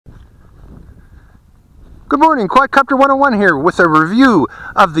Good morning, Quadcopter 101 here with a review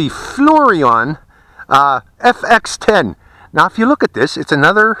of the Floureon FX10. Now if you look at this, it's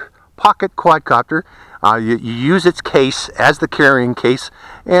another pocket quadcopter. You use its case as the carrying case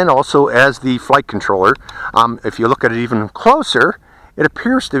and also as the flight controller. If you look at it even closer, it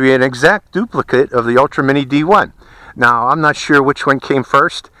appears to be an exact duplicate of the Ultra Mini D1. Now I'm not sure which one came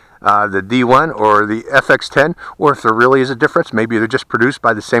first, the D1 or the FX10, or if there really is a difference. Maybe they're just produced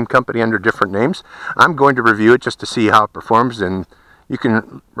by the same company under different names. I'm going to review it just to see how it performs, and you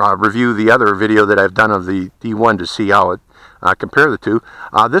can review the other video that I've done of the D1 to see how it compare the two.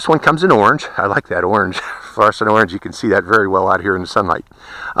 This one comes in orange. I like that orange, fluorescent orange. You can see that very well out here in the sunlight.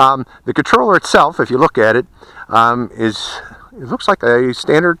 The controller itself, if you look at it, it looks like a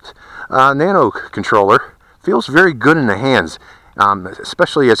standard nano controller. Feels very good in the hands.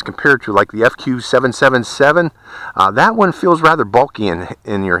 Especially as compared to like the FQ777. That one feels rather bulky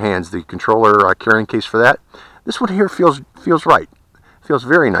in your hands, the controller carrying case for that. This one here feels right. Feels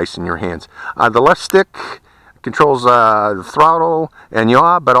very nice in your hands. The left stick controls the throttle and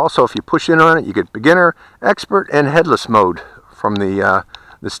yaw, but also if you push in on it, you get beginner, expert, and headless mode from the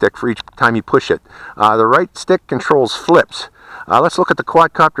stick for each time you push it. The right stick controls flips. Let's look at the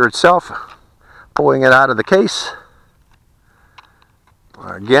quadcopter itself. Pulling it out of the case.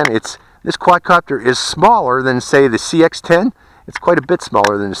 Again, this quadcopter is smaller than, say, the CX10. It's quite a bit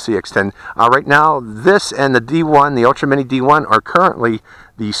smaller than the CX10. Right now, this and the D1, the Ultra Mini D1, are currently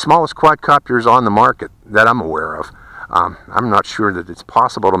the smallest quadcopters on the market that I'm aware of. I'm not sure that it's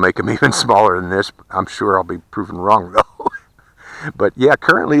possible to make them even smaller than this. I'm sure I'll be proven wrong, though. But yeah,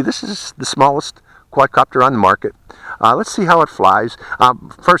 currently this is the smallest quadcopter on the market. Let's see how it flies.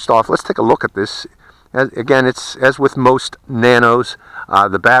 First off, let's take a look at this. Again, it's as with most nanos,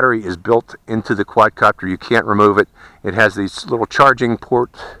 the battery is built into the quadcopter. You can't remove it. It has this little charging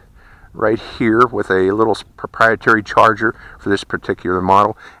port right here with a little proprietary charger for this particular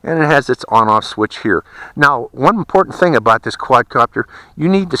model, and it has its on-off switch here. Now, one important thing about this quadcopter, you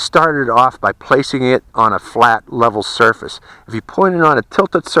need to start it off by placing it on a flat, level surface. If you point it on a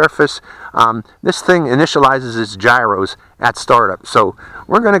tilted surface, this thing initializes its gyros at startup. So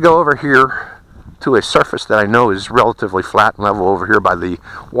we're going to go over here to a surface that I know is relatively flat and level over here by the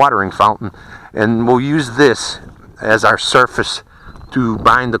watering fountain, and we'll use this as our surface to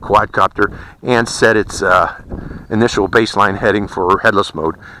bind the quadcopter and set its initial baseline heading for headless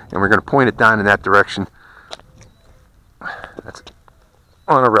mode, and we're going to point it down in that direction. That's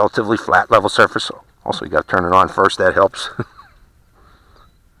on a relatively flat level surface. Also, you got to turn it on first. That helps.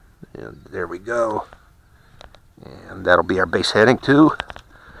 And there we go, and that'll be our base heading too.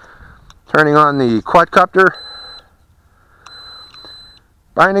 Turning on the quadcopter,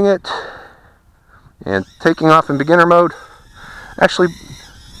 binding it, and taking off in beginner mode. Actually,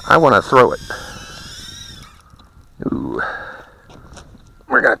 I want to throw it. Ooh.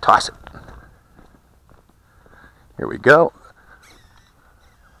 We're going to toss it. Here we go.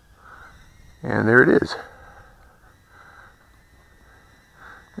 And there it is.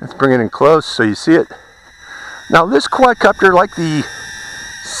 Let's bring it in close so you see it. Now this quadcopter, like the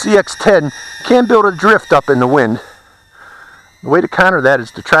CX10, can build a drift up in the wind. The way to counter that is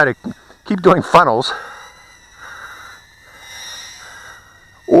to try to keep doing funnels,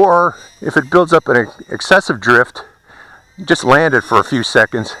 or if it builds up an excessive drift, just land it for a few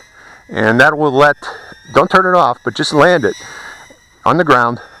seconds, and that will don't turn it off, but just land it on the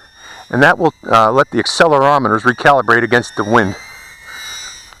ground, and that will let the accelerometers recalibrate against the wind.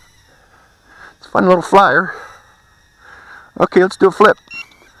 It's a fun little flyer. Okay, let's do a flip.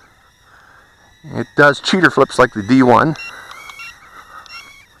 It does cheater flips like the D1.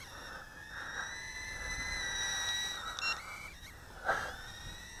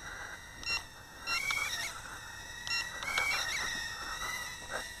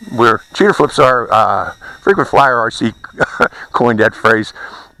 Where cheater flips are, frequent flyer RC coined that phrase.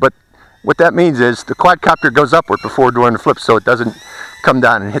 But what that means is the quadcopter goes upward before doing the flip, so it doesn't come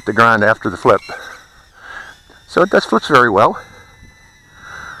down and hit the ground after the flip. So it does flips very well.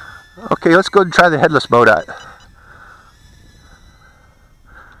 Okay, let's go and try the headless mode out.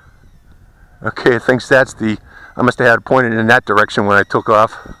 Okay, it thinks that's I must have had it pointed in that direction when I took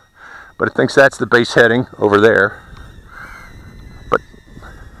off, but it thinks that's the base heading over there. But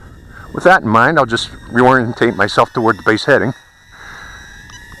with that in mind, I'll just reorientate myself toward the base heading.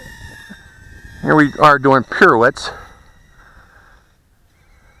 Here we are doing pirouettes.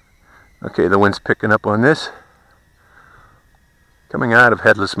 Okay, the wind's picking up on this. Coming out of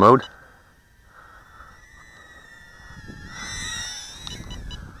headless mode.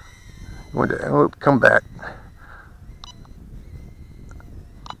 Come back.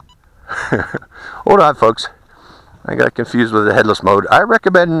 Hold on, folks. I got confused with the headless mode. I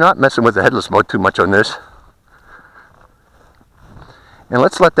recommend not messing with the headless mode too much on this. And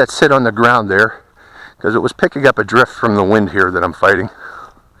let's let that sit on the ground there, because it was picking up a drift from the wind here that I'm fighting.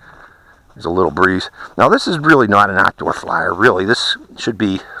 There's a little breeze. Now this is really not an outdoor flyer, really. This should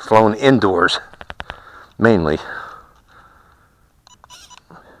be flown indoors, mainly.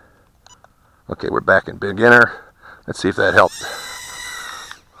 Okay, we're back in beginner. Let's see if that helped.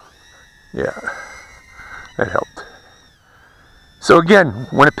 Yeah, that helped. So again,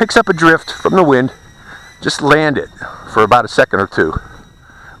 when it picks up a drift from the wind, just land it for about a second or two.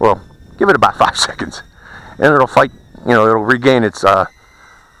 Well, give it about 5 seconds. And it'll fight, you know, it'll regain its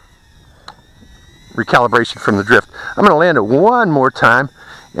recalibration from the drift. I'm going to land it one more time,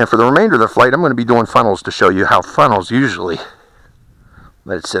 and for the remainder of the flight I'm going to be doing funnels to show you how funnels usually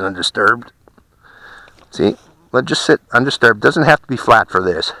let it sit undisturbed. See, let it just sit undisturbed. Doesn't have to be flat for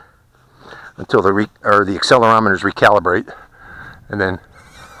this until the accelerometers recalibrate, and then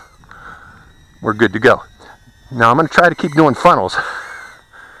we're good to go. Now I'm going to try to keep doing funnels.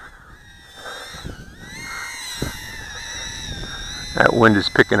 That wind is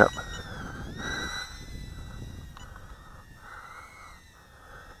picking up.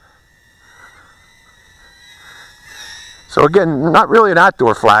 So again, not really an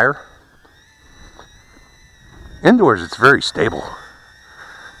outdoor flyer. Indoors it's very stable.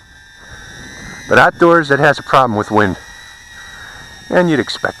 But outdoors it has a problem with wind. And you'd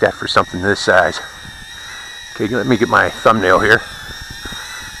expect that for something this size. Okay, let me get my thumbnail here.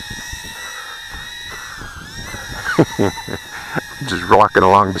 Just rocking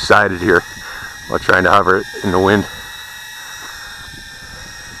along beside it here while trying to hover it in the wind.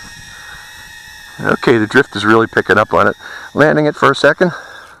 Okay, the drift is really picking up on it. Landing it for a second.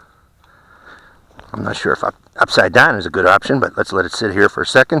 I'm not sure if upside down is a good option, but let's let it sit here for a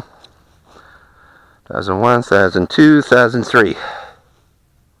second. 1001, 1002, 1003.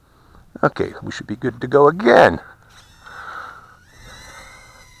 Okay, we should be good to go again.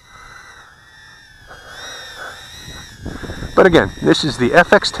 But again, this is the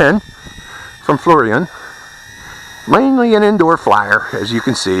FX10 from Floureon. Mainly an indoor flyer, as you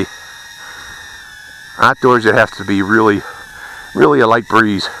can see. Outdoors it has to be really a light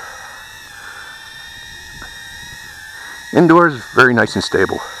breeze. Indoors, very nice and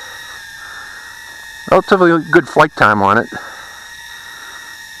stable. Relatively good flight time on it.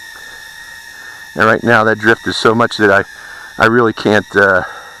 And right now that drift is so much that I really can't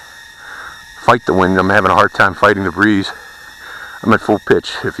fight the wind. I'm having a hard time fighting the breeze. I'm at full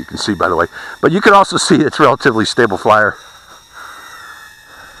pitch, if you can see, by the way. But you can also see it's a relatively stable flyer.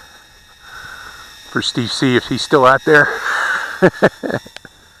 For Steve C, if he's still out there.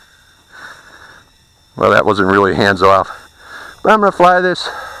 Well, that wasn't really hands off. But I'm going to fly this.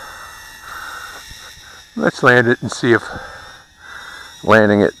 Let's land it and see if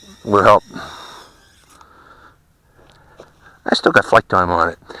landing it will help. I still got flight time on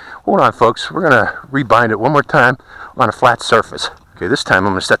it. Hold on, folks. We're going to rebind it one more time on a flat surface. Okay, this time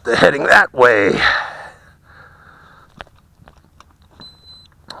I'm going to set the heading that way.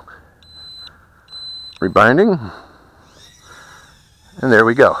 Rebinding, and there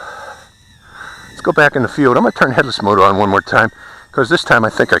we go. Let's go back in the field. I'm going to turn headless mode on one more time, because this time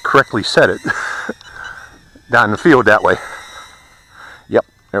I think I correctly set it down in the field that way. Yep,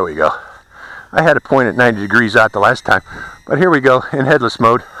 there we go. I had it point at 90 degrees out the last time, but here we go in headless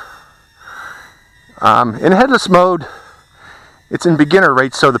mode. In headless mode, it's in beginner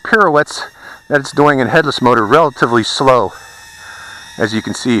rate, so the pirouettes that it's doing in headless mode are relatively slow, as you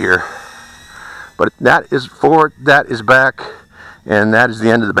can see here. But that is forward, that is back, and that is the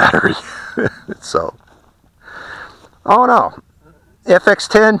end of the battery. So, all in all,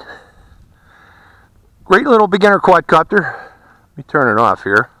 FX10, great little beginner quadcopter. Let me turn it off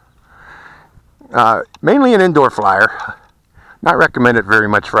here. Mainly an indoor flyer. Not recommend it very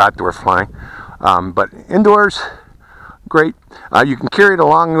much for outdoor flying, but indoors, great. You can carry it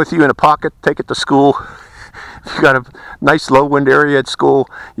along with you in a pocket, take it to school. If you've got a nice low wind area at school,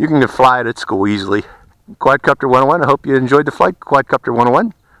 you can fly it at school easily. Quadcopter 101, I hope you enjoyed the flight. Quadcopter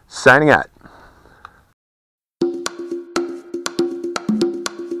 101, signing out.